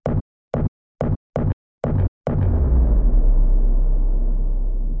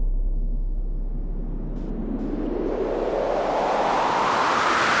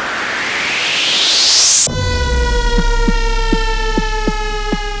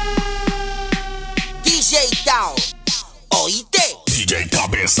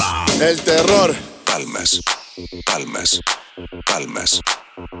El terror. Palmas, palmas, palmas,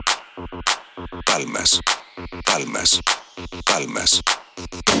 palmas, palmas, palmas.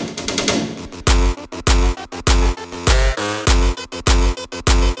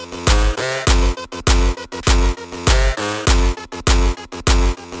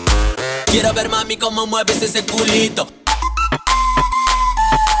 Quiero ver, mami, cómo mueves ese culito.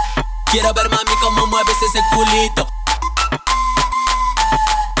 Quiero ver, mami, cómo mueves ese culito.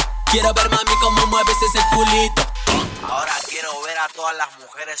 Quiero ver, mami, cómo mueves ese culito. Ahora quiero ver a todas las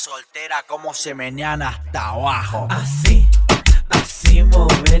mujeres solteras cómo se menean hasta abajo. Así, así,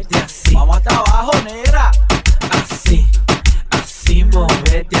 movete así. Vamos hasta abajo, negra. Así, así,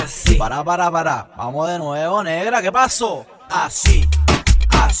 movete así. Para. Vamos de nuevo, negra. ¿Qué pasó? Así,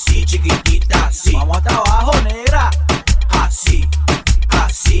 así, chiquitita, así. Vamos hasta abajo, negra. Así,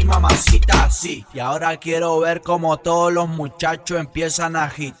 así, mamacita, así. Y ahora quiero ver cómo todos los muchachos empiezan a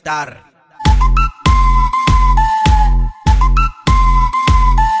agitar.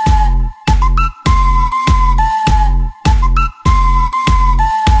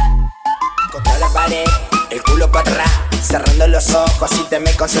 Contra la pared, el culo para atrás, cerrando los ojos y te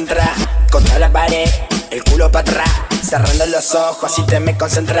me concentras. Contra la pared, el culo para atrás, cerrando los ojos y te me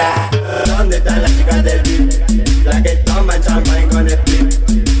concentras. ¿Dónde están las chicas del beat? La que toman champagne con el flip.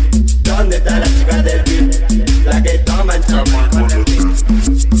 ¿Dónde están las chicas del beat? La que toman champagne con el flip.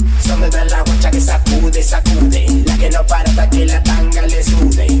 ¿Dónde está la guacha que sacude, sacude? La que no para hasta que la tanga le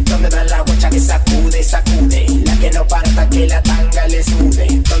sude. ¿Dónde está la guacha que sacude, sacude? La que no para hasta que la tanga le sude.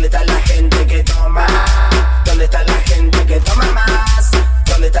 ¿Dónde está la gente que toma? ¿Dónde está la gente que toma más?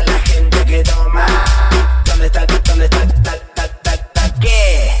 ¿Dónde está la gente que toma? ¿Dónde está,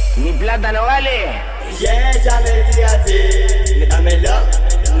 qué? ¿Mi plata no vale? Y ella me decía así, métamelo,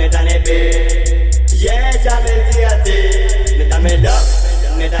 métale B. Y ella me decía así, métamelo,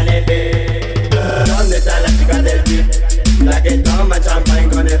 métale B. ¿Dónde están las chicas del beat? La que toman champagne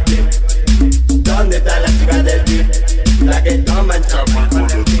con el flip. ¿Dónde están las chicas del beat? La que toman champagne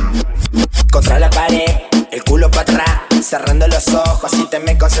con el flip. Contra la pared, el culo para atrás, cerrando los ojos y te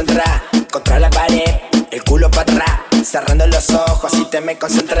me concentras. Contra la pared, el culo para atrás, cerrando los ojos y te me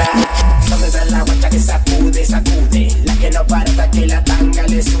concentras. ¿Dónde está la guacha que sacude, sacude? La que no para hasta que la tanga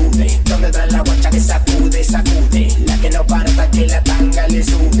le sube. ¿Dónde está la guacha que sacude, sacude? La que no para hasta que la tanga le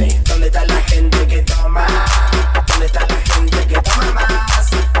sube. ¿Dónde está la gente que toma? ¿Dónde está la gente que toma más?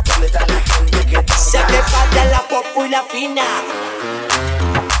 ¿Dónde está la gente que toma? Se prepara la popu y la fina.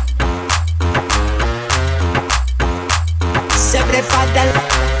 Se prepara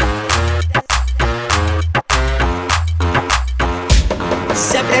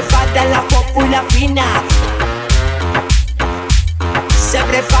la popu y la fina.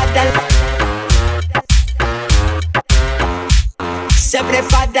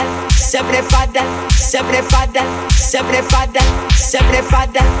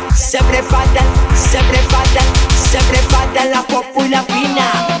 Se prepara la popu y la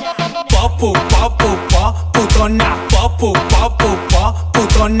fina. Popu, popu, po, putona, popu, popu, po,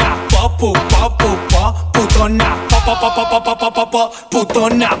 putona, popu, popu, po, putona, putona,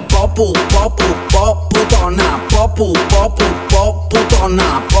 Popu, popu, po, putona. Popu, popu, po,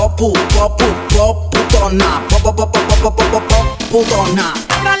 putona. Popu, popu, po, putona. Putona.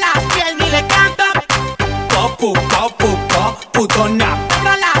 No las piel ni le canto. popu, popu, po, putona,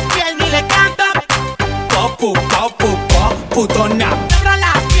 No las piel ni le canto. popu, popu, po, putona. No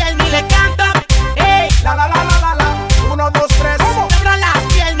las piel ni le canto. Ey, La. 1, 2, 3. no las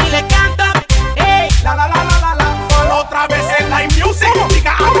piel ni le canto. Ey, La. Otra vez en Live Music,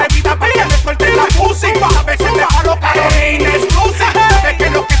 diga atrevida para que me suelte la música. A veces te jalo Carolina Exclusive. Sabes que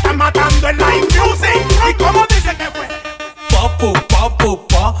lo que está matando es Live Music. ¿Y cómo dice que fue? Popu, popu,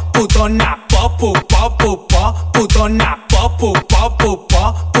 po, putona, popu, popu, po, putona, popu, popu,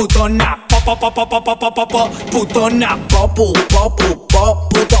 po, putona, putona. Popu, popu, po,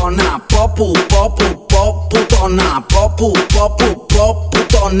 putona. Popu, popu, po, putona. Popu, popu, po,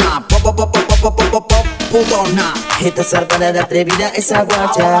 putona. Putona. Esta zarpada de atrevida esa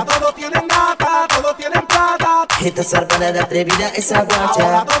guacha. Todos tienen gata, todos tienen plata. Esta zarpada de atrevida esa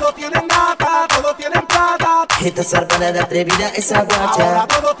guacha. Todos tienen gata, todos tienen plata. Esta zarpada de atrevida esa guacha.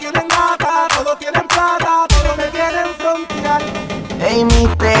 Todos tienen gata, todos tienen plata. Todos me quieren frontear. Hey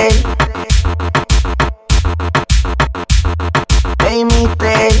mister. Hey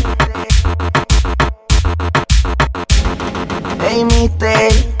mister. Hey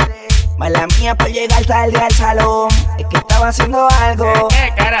mister. Mala mía por llegar tarde al salón. Es que estaba haciendo algo.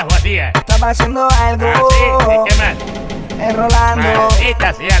 ¿Qué carajo hacía? Estaba haciendo algo. Ah, sí, ¿y qué más? Enrolando.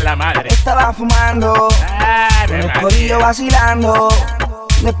 Maldita sea la madre. Estaba fumando. Ay, Con me el corillo vacilando.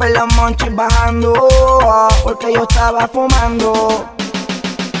 Después los monchis bajando, porque yo estaba fumando.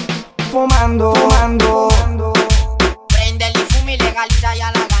 Prende el difumo y legalidad y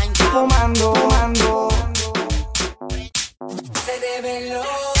a la gancha. Fumando. Se reveló.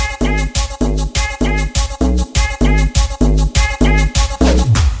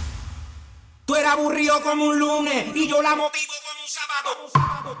 Tú eras aburrido como un lunes y yo la motivo como un sábado.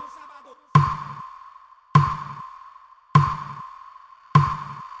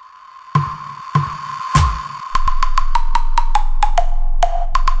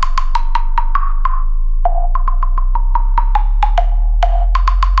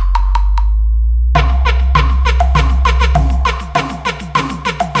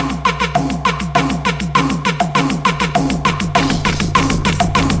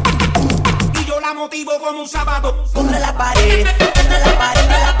 Motivo como un sábado. Contra la pared, contra la pared,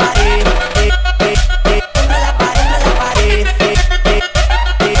 contra la pared. Contra la pared, contra la pared.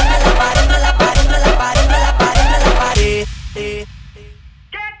 Contra la pared, contra la pared, contra la pared, contra la pared, contra la pared.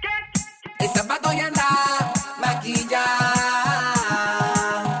 El sábado ya anda maquillada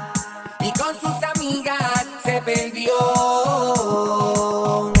y con sus amigas se perdió.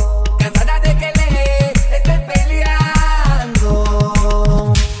 Cansada de que le estén peleando.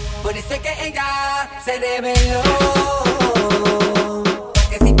 Por eso es que ella se reveló.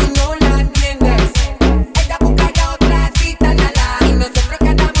 Que si tú no la atiendes, ella busca ya otra cita, la. Y nosotros que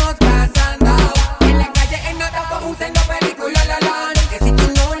andamos pasando en la calle en nota produciendo películas, la. Que si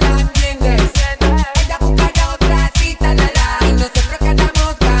tú no la atiendes, ella busca ya otra cita, la. Y nosotros que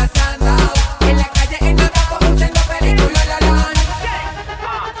andamos pasando en la calle en nota produciendo películas, la.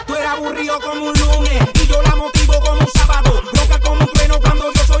 Tú eras aburrido como un lunes y yo la motivo como un sábado. Loca como un trueno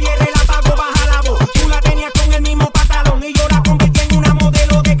cuando yo soy el relámpago. Baja la voz, tú la tenías con el mismo pantalón y yo la convertí en una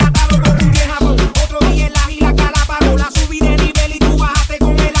modelo de catálogo. Un viejabón, otro día en la gira Galápagos. La subí de nivel y tú bajaste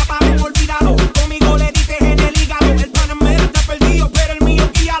con el apagón. Olvídalo, conmigo le diste en el hígado. El Panamera está perdido, pero el mío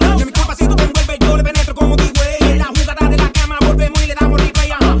guíalo. No es mi culpa si tú te envuelves, yo le penetro como D-Way. En la jugada de la cama volvemos y le damos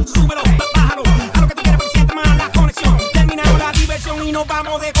replay. Ajá, súbelo, bájalo, a lo que tú quieras porque siente más la conexión. Terminaron la diversión y nos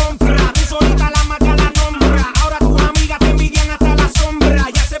vamos de compra. Tú solita la marca la nombra. Ahora tus amigas te envidian hasta la sombra.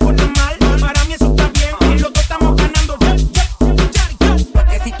 Ya se portan mal, para mí eso está bien. Los dos estamos ganando.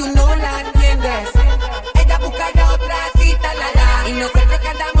 Porque si tú no la atiendes, ella busca ya otra cita, la. Y nosotros que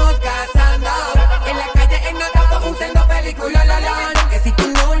andamos cazando en la calle en nota produciendo películas, la. Que si tú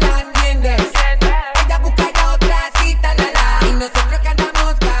no la atiendes, ella busca ya otra cita, la. Y nosotros que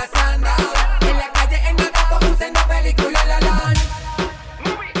andamos cazando en la calle en nota produciendo películas, la.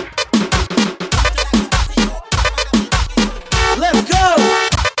 Let's go.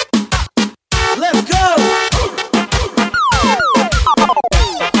 Let's go.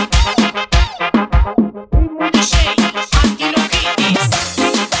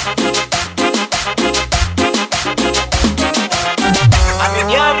 A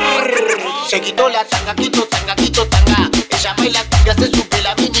menear, se quitó la tanga, tanga. Ella baila tanga, se sube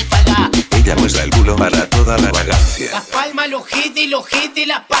la minifalda. Ella muestra el culo para toda la vagancia. Las palmas, los hits y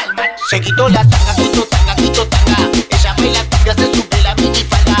las palmas. Se quitó la tanga, tanga. Ella baila tanga, se sube la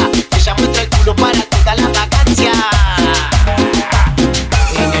minifalda. Ella muestra el culo para toda la vagancia.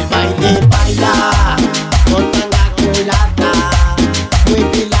 En el baile baila con tanga colada.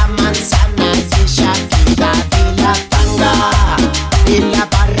 Mueve la manzana y ella quita de la tanga. En la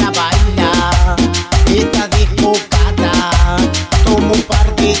barra baila, está desbocada. Toma un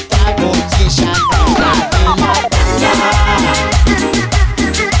par de tragos y ella quita de la tanga.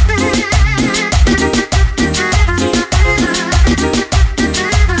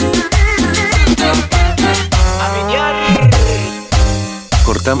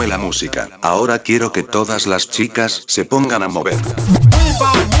 Cortame la música. Ahora quiero que todas las chicas se pongan a mover.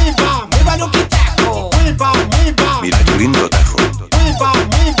 Mueva lo que taco. Mueva. Mira qué lindo tajo.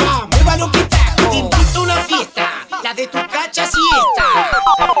 Mueva lo que taco. Te invito a una fiesta, la de tu cacha siesta.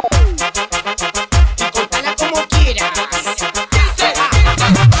 Y cortala como quieras.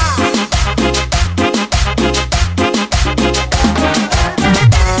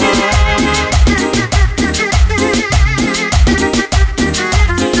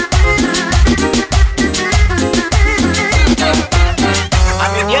 A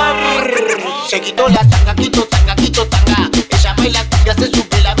menear, se quitó la tanga, tanga. Ella baila tanga, se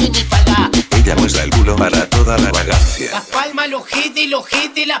sube la minifalda. Ella muestra el culo para toda la vagancia. Las palmas, los hits y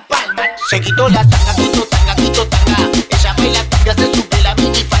las palmas. Se quitó la tanga, tanga. Ella baila tanga, se sube la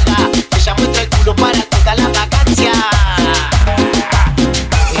minifalda. Ella muestra el culo para toda la vagancia.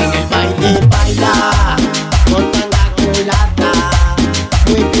 En el baile baila con tanga colada.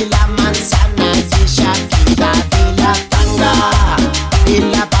 Mueve la manzana y ella quita de la tanga.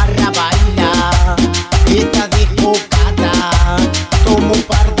 En la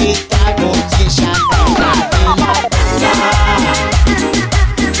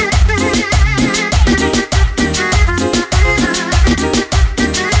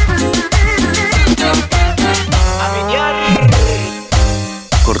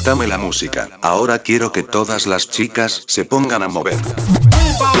la música. Ahora quiero que todas las chicas se pongan a mover.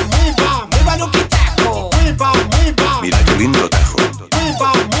 Mira qué lindo tajo.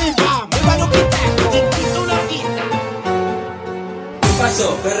 ¿Qué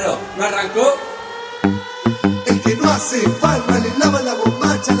pasó, perro? ¿No arrancó? El que no hace palma le lava la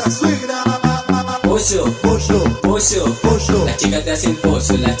bombacha a la suegra. Pollo, Pollo, pollo, pollo. la chica te hacen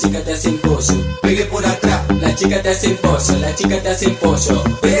pollo, la chica te hacen pollo. Pegue por atrás, La chica te hacen pollo, la chica te hacen pollo.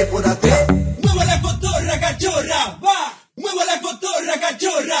 pegue por atrás. Mueva la cotorra, cachorra, va. Mueva la cotorra,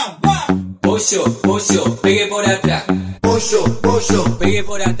 cachorra, va. Pollo, pollo, pegue por atrás. Pollo, pollo. Pegue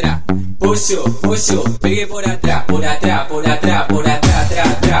por atrás. Pollo, pollo, pegue por atrás. Por atrás, por atrás, por atrás, atrás,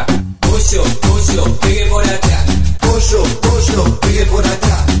 atrás. Pollo, pollo, pegue por atrás. Pollo, pollo. Pegue por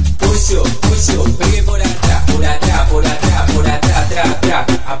atrás. Pollo, pollo, pegue por atrás. Por atrás, por atrás, por atrás, atrás, atrás.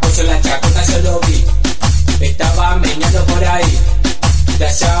 Apoyo la chacota, yo lo vi. Estaba meñando por ahí. De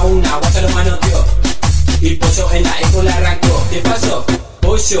allá una guasa lo manoteó. Y pollo en la eco la arrancó. ¿Qué pasó?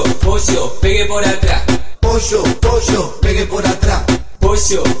 Pollo, pollo, pegue por atrás. Pollo, pollo. Pegue por atrás.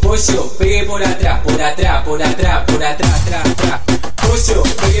 Pollo, pollo, pegue por atrás, por atrás, por atrás, por atrás, atrás, atrás. Pollo,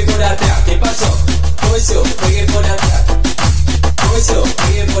 pegue por atrás, ¿qué pasó? Pollo, pegue por atrás. Pollo,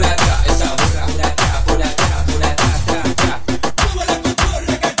 pegue por atrás, esa burra, por atrás, por atrás, por atrás, atrás, atrás. Mueva la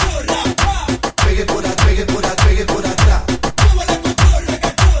cotorra, cachorra, va. Pegue por atrás, pegue por atrás, pegue por atrás. Mueva la cotorra,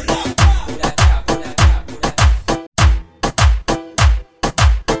 cachorra, va. Por atrás, por atrás, por atrás.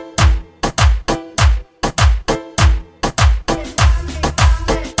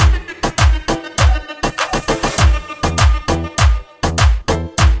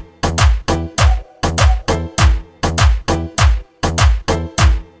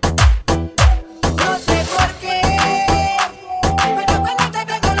 No sé por qué, pero cuando te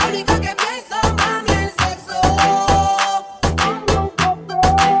veo lo único que pienso, mami, es sexo.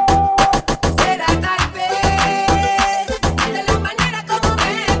 Será tal vez de la manera como me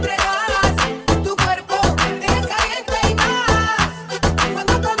entregas. Tu cuerpo es caliente y más.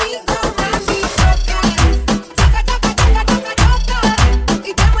 Cuando conmigo, mami, chocas. Choca, choca, choca, choca, choca.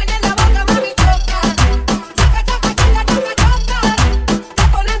 Y te muerde la boca, mami, chocas. Choca, choca, choca, choca, choca. Te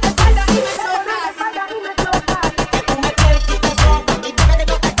pones de espalda y me tocas.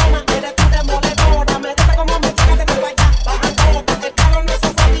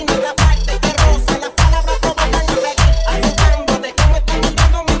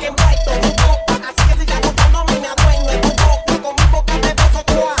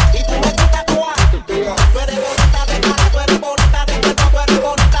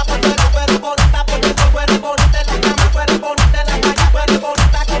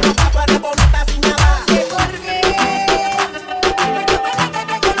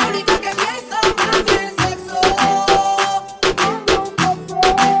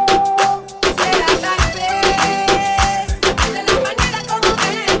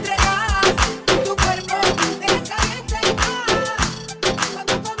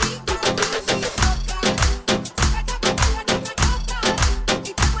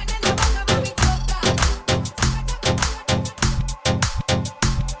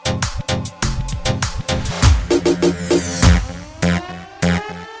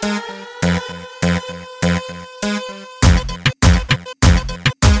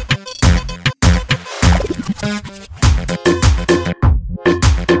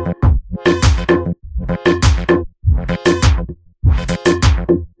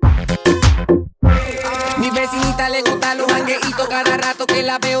 Mi vecinita le gusta los jangueitos, cada rato que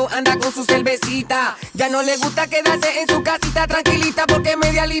la veo anda con su cervecita. Ya no le gusta quedarse en su casita tranquilita porque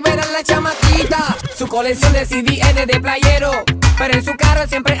media liberan la chamaquita. Su colección de CD es de playero, pero en su carro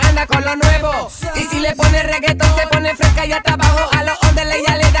siempre anda con lo nuevo. Y si le pone reggaetón se pone fresca y hasta abajo a los hombres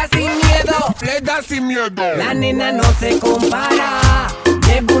ella le da sin miedo. Le da sin miedo. La nena no se compara,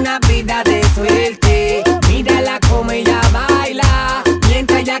 lleva una vida de suerte. Mírala como ella baila,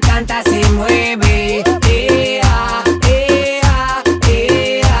 mientras ella canta se mueve. Ea, ea,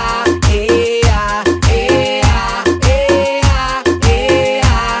 ea, ea, ea, ea,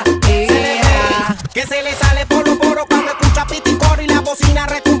 ea, ea. Que se le sale por los poros cuando escucha piticor y la bocina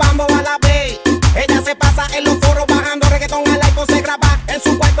retumbando a la vez. Ella se pasa en los foros bajando reggaetón al iPhone, se graba en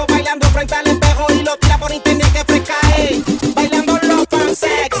su cuarto bailando frente al espejo y lo tira por internet que fresca es. Bailando los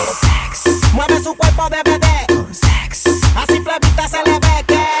pansex, mueve su cuerpo de bebé. Así flavita se le ve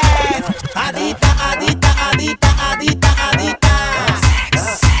que adita, adita, adita, adita, adita.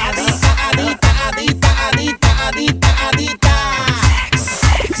 Adita, adita, adita, adita, adita, adita.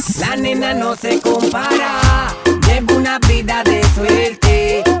 La nena no se compara, lleva una vida de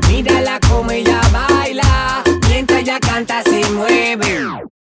suerte. Mírala como ella baila, mientras ella canta se mueve.